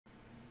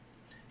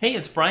Hey,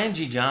 it's Brian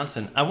G.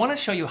 Johnson. I want to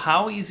show you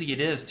how easy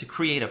it is to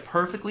create a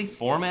perfectly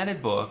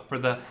formatted book for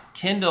the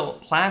Kindle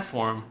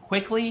platform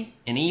quickly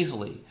and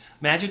easily.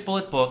 Magic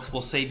Bullet Books will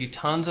save you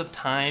tons of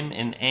time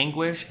and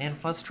anguish and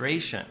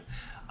frustration.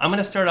 I'm going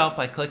to start out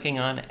by clicking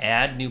on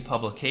Add New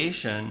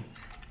Publication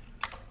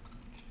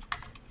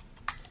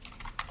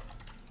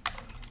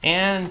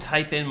and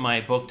type in my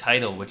book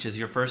title, which is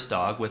Your First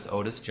Dog with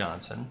Otis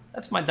Johnson.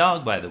 That's my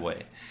dog, by the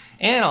way.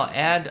 And I'll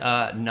add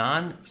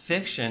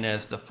nonfiction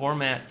as the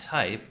format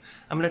type.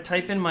 I'm going to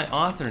type in my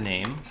author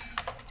name.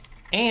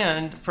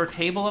 And for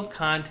table of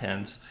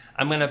contents,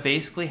 I'm going to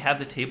basically have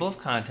the table of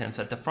contents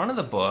at the front of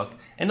the book,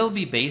 and it'll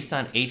be based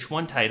on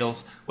H1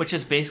 titles, which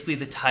is basically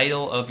the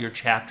title of your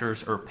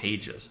chapters or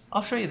pages.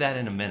 I'll show you that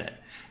in a minute.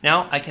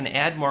 Now, I can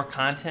add more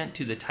content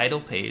to the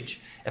title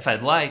page if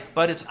I'd like,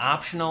 but it's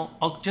optional.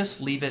 I'll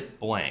just leave it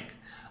blank.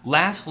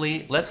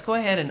 Lastly, let's go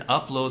ahead and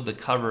upload the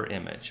cover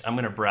image. I'm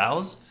going to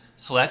browse,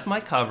 select my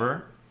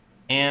cover,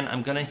 and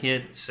I'm going to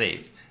hit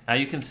save. Now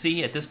you can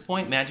see at this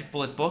point Magic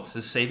Bullet Books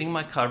is saving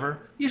my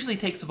cover. Usually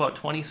takes about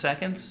 20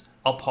 seconds.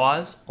 I'll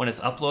pause when it's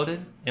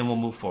uploaded and we'll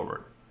move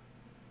forward.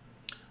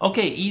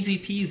 Okay, easy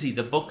peasy.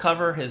 The book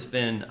cover has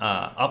been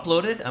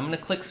uploaded. I'm going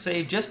to click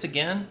save just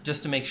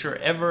to make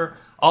sure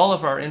all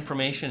of our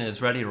information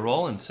is ready to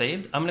roll and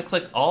saved. I'm going to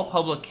click all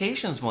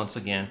publications once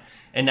again,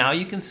 and now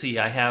you can see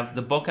I have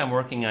the book I'm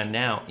working on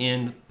now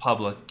in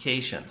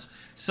publications.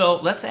 So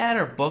let's add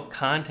our book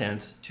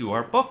contents to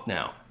our book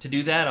now. To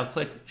do that, I'll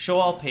click show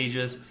all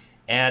pages,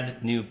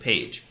 add new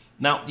page.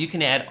 Now you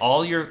can add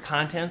all your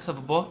contents of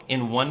a book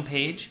in one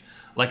page,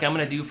 like I'm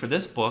going to do for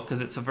this book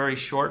because it's a very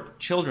short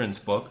children's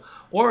book,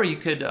 or you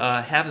could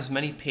have as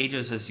many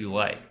pages as you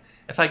like.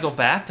 If I go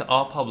back to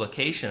all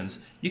publications,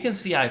 you can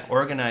see I've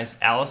organized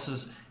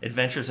Alice's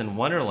Adventures in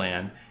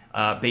Wonderland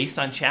based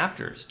on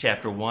chapters,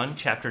 chapter 1,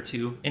 chapter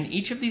 2, and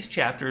each of these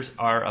chapters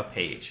are a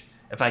page.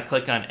 If I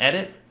click on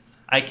edit,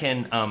 I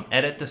can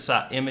edit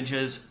the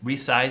images,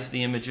 resize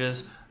the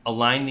images,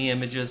 align the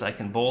images, I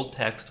can bold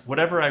text,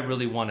 whatever I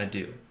really want to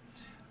do.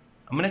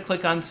 I'm going to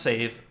click on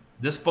save.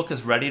 This book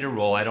is ready to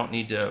roll. I don't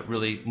need to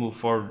really move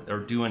forward or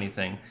do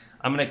anything.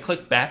 I'm going to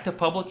click back to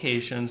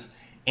publications,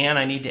 and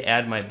I need to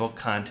add my book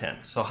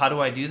content. So how do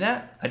I do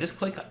that? I just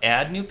click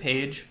add new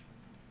page.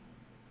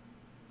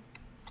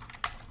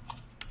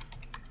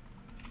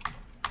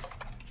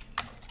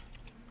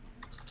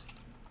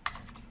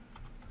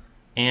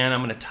 And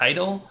I'm going to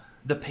title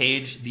the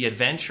page The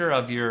Adventure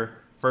of Your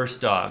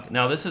First Dog.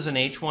 Now this is an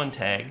H1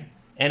 tag,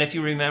 and if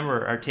you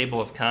remember, our table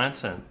of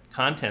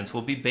contents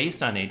will be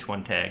based on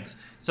H1 tags.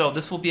 So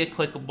this will be a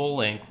clickable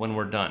link when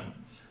we're done.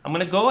 I'm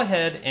going to go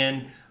ahead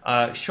and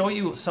show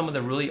you some of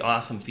the really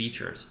awesome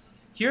features.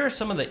 Here are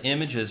some of the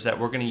images that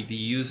we're going to be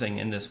using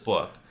in this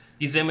book.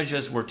 These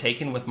images were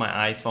taken with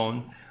my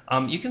iPhone.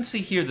 You can see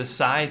here the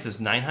size is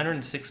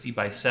 960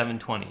 by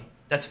 720.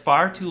 That's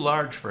far too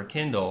large for a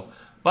Kindle,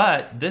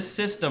 but this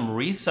system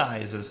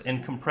resizes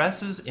and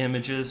compresses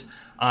images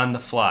on the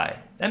fly.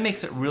 That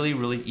makes it really,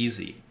 really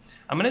easy.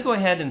 I'm going to go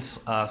ahead and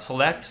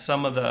select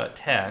some of the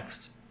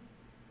text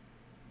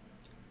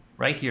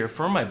right here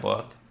for my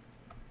book.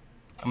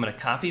 I'm going to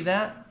copy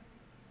that,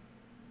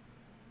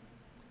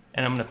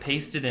 and I'm going to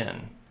paste it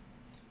in.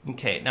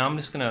 Okay, now I'm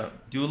just going to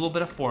do a little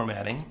bit of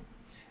formatting,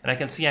 and I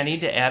can see I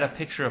need to add a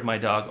picture of my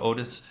dog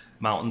Otis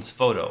Mountain's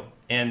photo,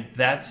 and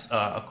that's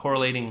a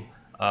correlating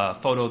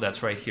photo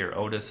that's right here.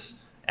 Otis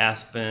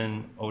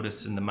Aspen,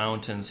 Otis in the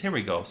mountains. Here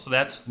we go. So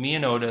that's me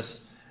and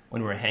Otis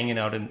when we're hanging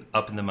out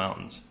up in the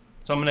mountains.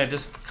 So I'm going to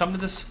just come to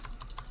this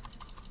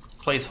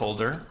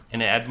placeholder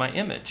and add my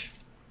image.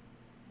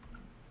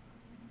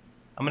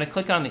 I'm going to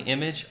click on the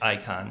image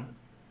icon.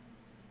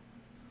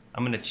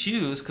 I'm going to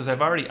choose, because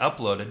I've already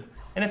uploaded,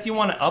 and if you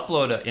want to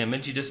upload an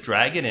image, you just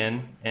drag it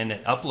in and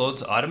it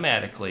uploads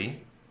automatically.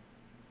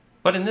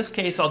 But in this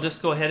case, I'll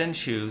just go ahead and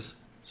choose.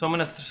 So I'm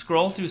going to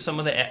scroll through some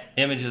of the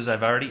images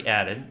I've already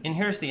added, and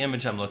here's the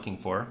image I'm looking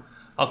for.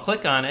 I'll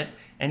click on it,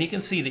 and you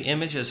can see the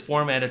image is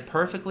formatted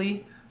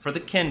perfectly for the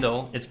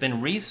Kindle. It's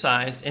been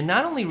resized, and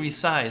not only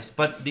resized,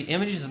 but the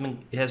image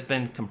has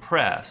been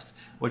compressed,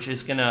 which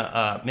is going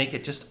to make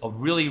it just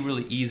really,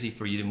 really easy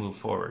for you to move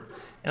forward.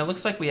 And it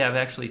looks like we have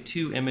actually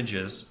two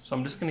images, so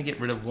I'm just going to get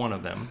rid of one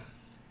of them,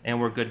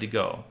 and we're good to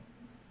go.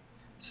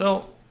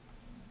 So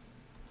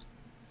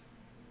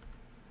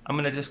I'm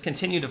going to just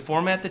continue to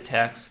format the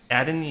text,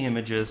 add in the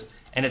images,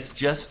 and it's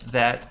just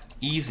that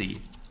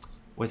easy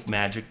with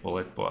Magic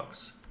Bullet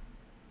Books.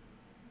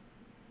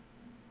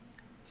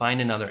 Find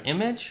another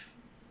image.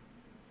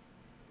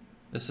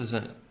 This is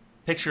a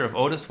picture of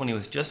Otis when he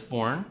was just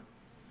born.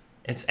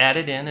 It's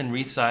added in and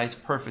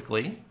resized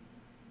perfectly.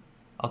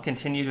 I'll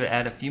continue to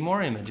add a few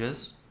more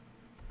images,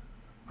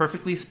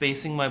 perfectly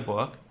spacing my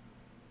book.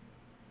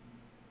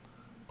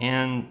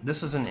 And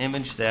this is an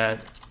image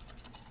that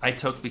I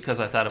took because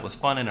I thought it was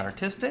fun and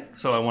artistic,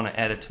 so I want to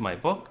add it to my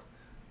book.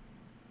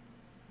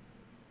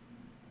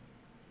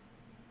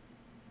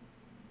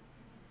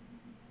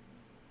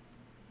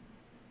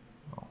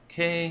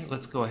 Okay,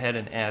 let's go ahead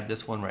and add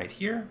this one right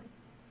here.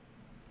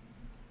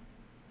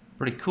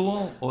 Pretty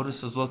cool.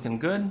 Otis is looking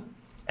good.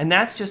 And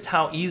that's just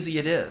how easy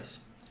it is.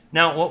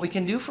 Now, what we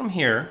can do from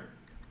here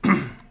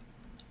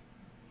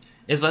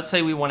is, let's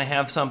say we want to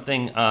have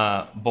something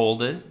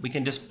bolded. We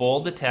can just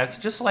bold the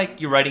text, just like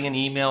you're writing an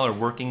email or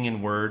working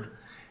in Word.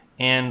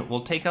 And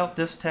we'll take out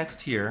this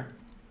text here.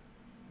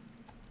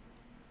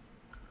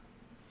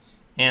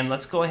 And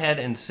let's go ahead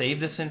and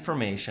save this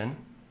information.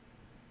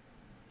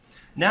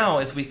 Now,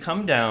 as we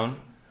come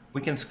down,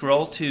 we can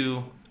scroll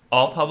to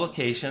All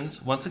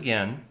Publications once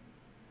again.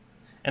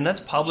 And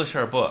let's publish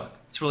our book.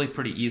 It's really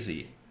pretty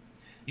easy.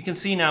 You can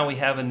see now we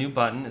have a new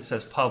button. It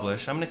says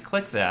Publish. I'm going to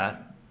click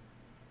that.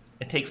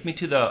 It takes me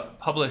to the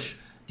Publish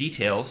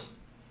details.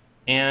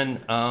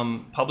 And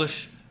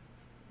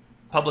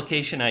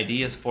publication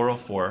ID is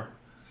 404.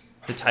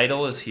 The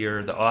title is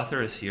here. The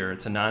author is here.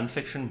 It's a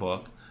nonfiction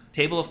book.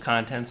 Table of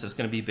contents is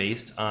going to be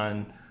based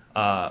on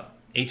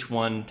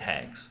H1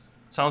 tags.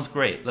 Sounds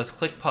great. Let's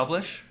click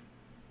Publish.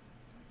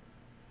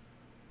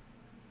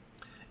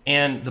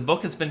 And the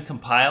book has been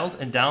compiled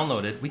and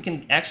downloaded. We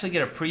can actually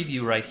get a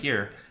preview right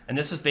here. And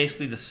this is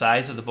basically the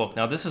size of the book.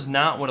 Now, this is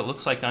not what it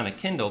looks like on a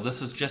Kindle. This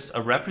is just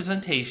a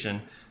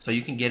representation so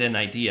you can get an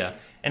idea.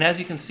 And as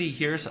you can see,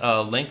 here's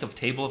a link of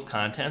table of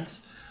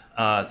contents.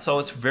 So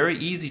it's very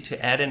easy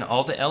to add in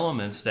all the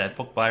elements that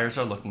book buyers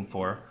are looking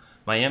for.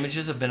 My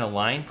images have been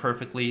aligned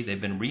perfectly.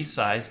 They've been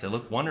resized. They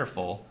look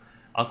wonderful.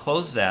 I'll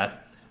close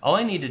that. All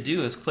I need to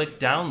do is click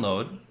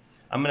Download.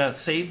 I'm going to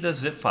save the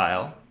zip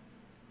file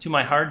to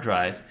my hard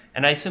drive,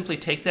 and I simply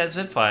take that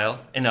zip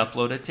file and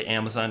upload it to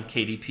Amazon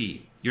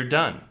KDP. You're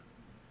done.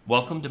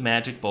 Welcome to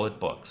Magic Bullet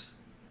Books.